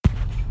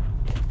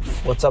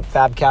What's up,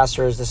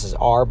 Fabcasters? This is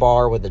R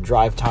Bar with the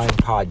Drive Time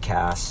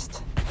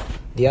Podcast.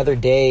 The other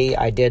day,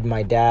 I did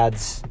my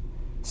dad's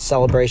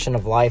celebration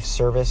of life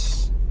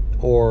service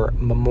or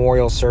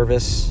memorial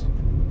service,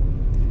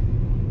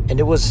 and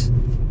it was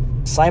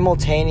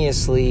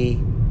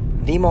simultaneously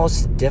the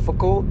most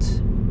difficult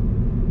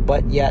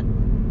but yet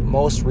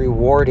most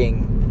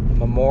rewarding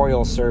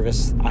memorial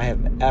service I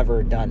have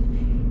ever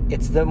done.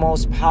 It's the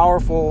most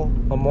powerful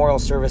memorial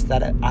service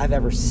that I've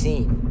ever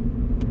seen.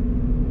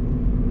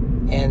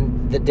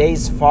 And the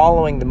days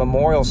following the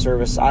memorial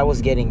service, I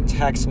was getting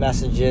text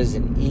messages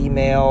and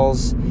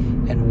emails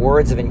and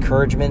words of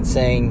encouragement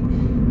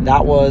saying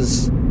that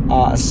was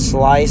a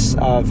slice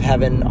of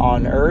heaven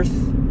on earth.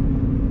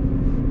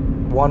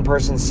 One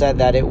person said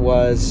that it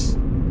was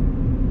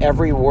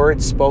every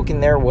word spoken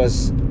there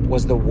was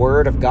the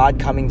word of God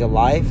coming to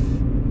life.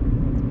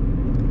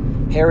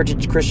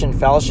 Heritage Christian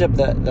Fellowship,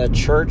 the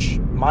church,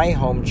 my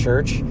home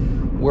church,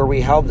 where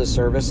we held the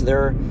service,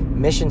 their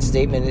mission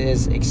statement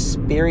is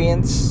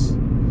experience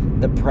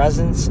the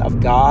presence of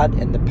God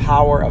and the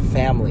power of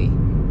family.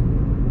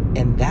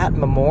 And that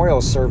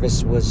memorial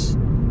service was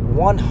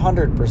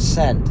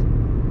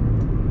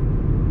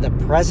 100% the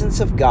presence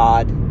of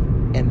God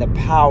and the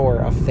power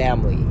of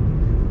family.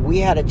 We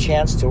had a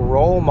chance to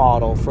role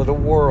model for the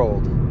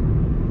world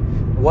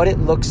what it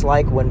looks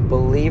like when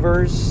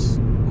believers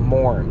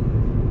mourn.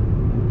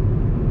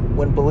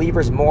 When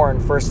believers mourn,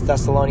 1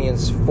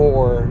 Thessalonians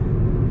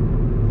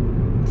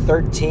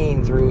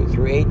 4:13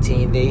 through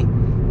 18, they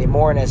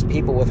mourn as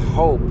people with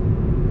hope.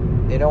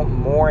 They don't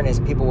mourn as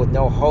people with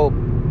no hope,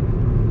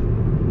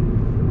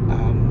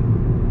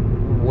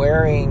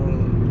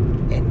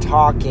 wearing and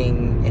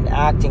talking and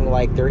acting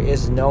like there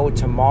is no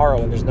tomorrow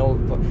and there's no...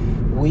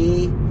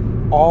 We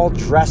all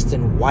dressed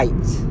in white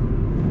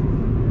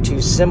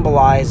to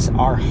symbolize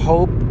our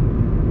hope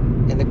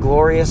in the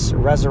glorious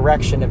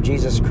resurrection of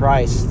Jesus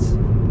Christ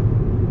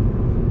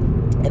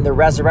and the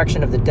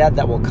resurrection of the dead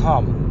that will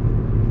come.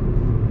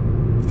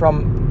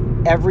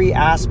 From every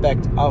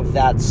aspect of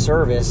that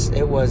service,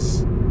 it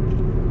was,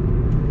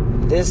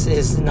 this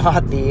is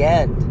not the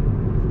end.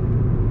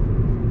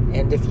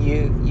 And if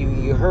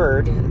you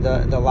heard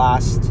the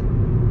last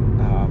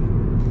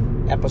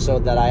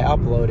episode that I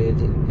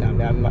uploaded, I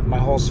mean, my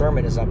whole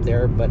sermon is up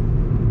there, but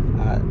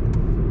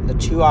the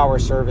 2-hour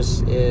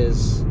service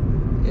is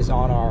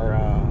on our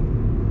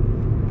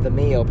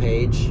Vimeo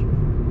page,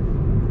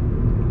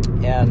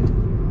 and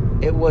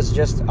it was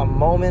just a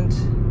moment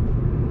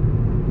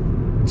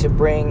to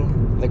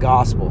bring the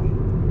gospel,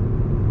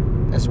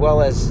 as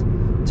well as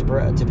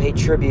to pay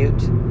tribute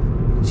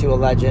to a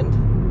legend,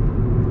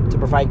 to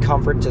provide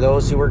comfort to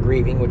those who were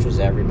grieving, which was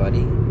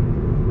everybody,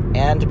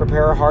 and to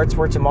prepare our hearts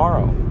for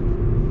tomorrow.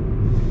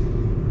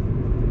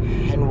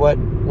 And what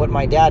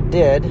my dad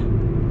did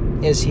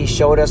is he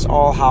showed us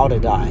all how to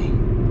die.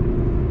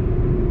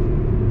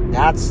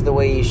 That's the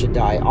way you should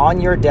die. On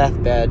your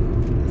deathbed,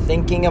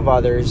 thinking of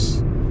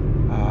others,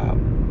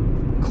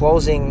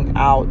 closing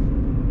out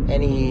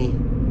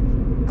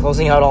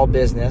all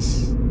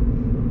business.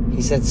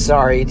 He said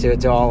sorry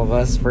to all of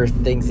us for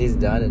things he's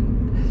done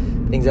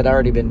and things that had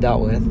already been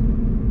dealt with.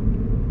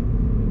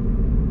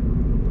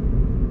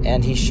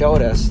 And he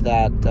showed us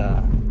that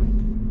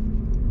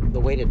the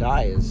way to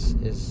die is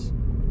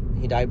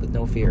he died with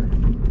no fear.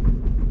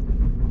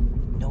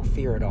 No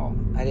fear at all.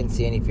 I didn't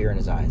see any fear in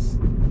his eyes.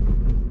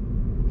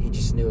 He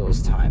just knew it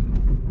was time.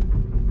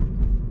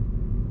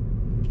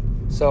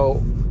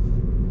 So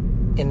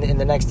in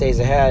the next days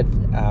ahead,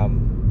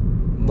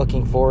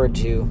 looking forward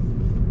to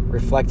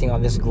reflecting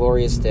on this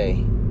glorious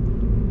day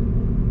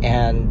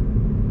and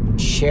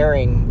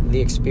sharing the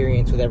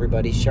experience with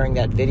everybody, sharing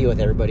that video with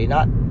everybody,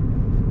 not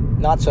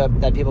so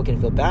that people can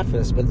feel bad for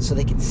this, but so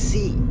they can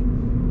see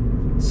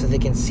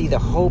the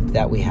hope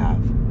that we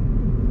have,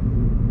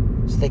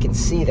 so they can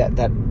see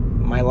that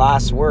my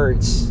last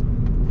words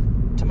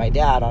to my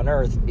dad on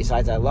earth,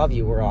 besides I love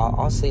you, were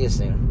I'll see you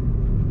soon.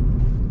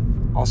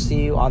 I'll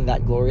see you on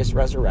that glorious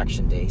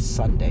resurrection day,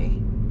 Sunday.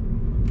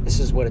 This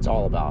is what it's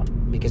all about.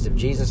 Because if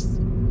Jesus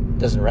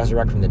doesn't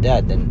resurrect from the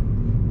dead,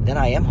 then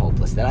I am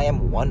hopeless. Then I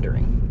am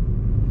wondering.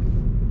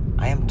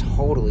 I am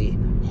totally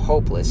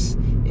hopeless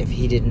if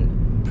he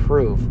didn't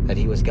prove that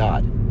he was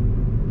God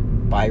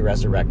by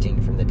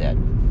resurrecting from the dead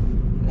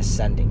and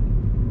ascending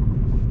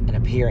and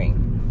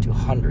appearing to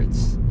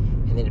hundreds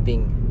and then it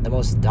being the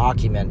most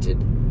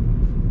documented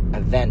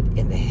event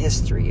in the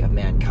history of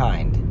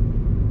mankind.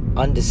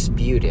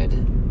 Undisputed.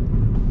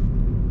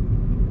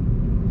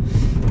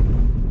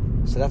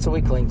 So that's what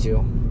we cling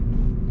to.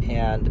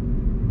 And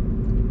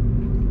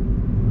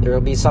there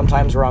will be some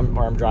times where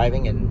I'm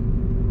driving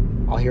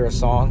and I'll hear a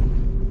song.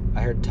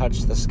 I heard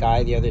Touch the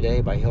Sky the other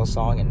day by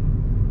Hillsong,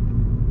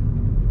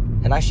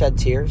 and I shed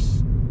tears.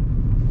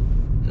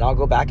 And I'll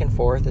go back and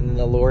forth, and then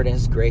the Lord in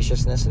his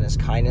graciousness and his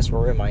kindness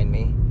will remind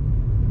me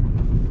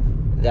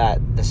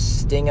that the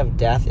sting of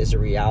death is a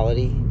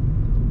reality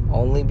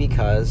only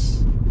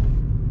because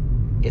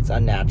it's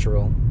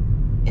unnatural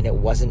and it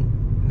wasn't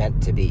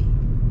meant to be.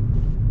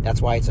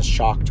 That's why it's a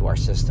shock to our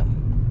system.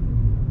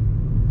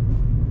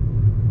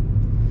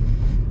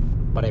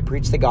 But I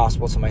preach the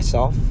gospel to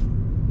myself.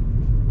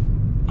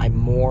 I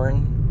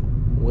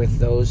mourn with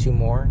those who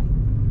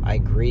mourn. I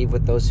grieve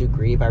with those who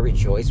grieve. I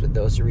rejoice with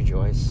those who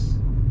rejoice.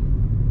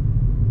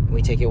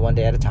 We take it one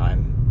day at a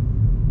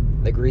time.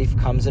 The grief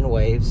comes in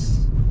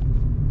waves.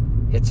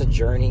 It's a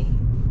journey.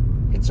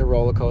 It's a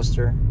roller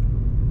coaster.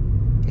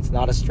 It's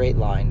not a straight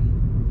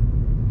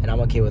line. And I'm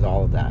okay with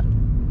all of that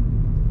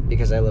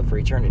because I live for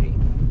eternity.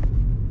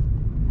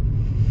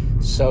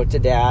 So to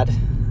Dad,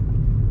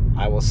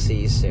 I will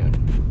see you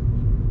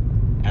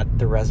soon at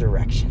the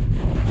resurrection.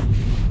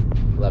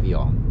 Love you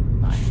all.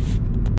 Bye.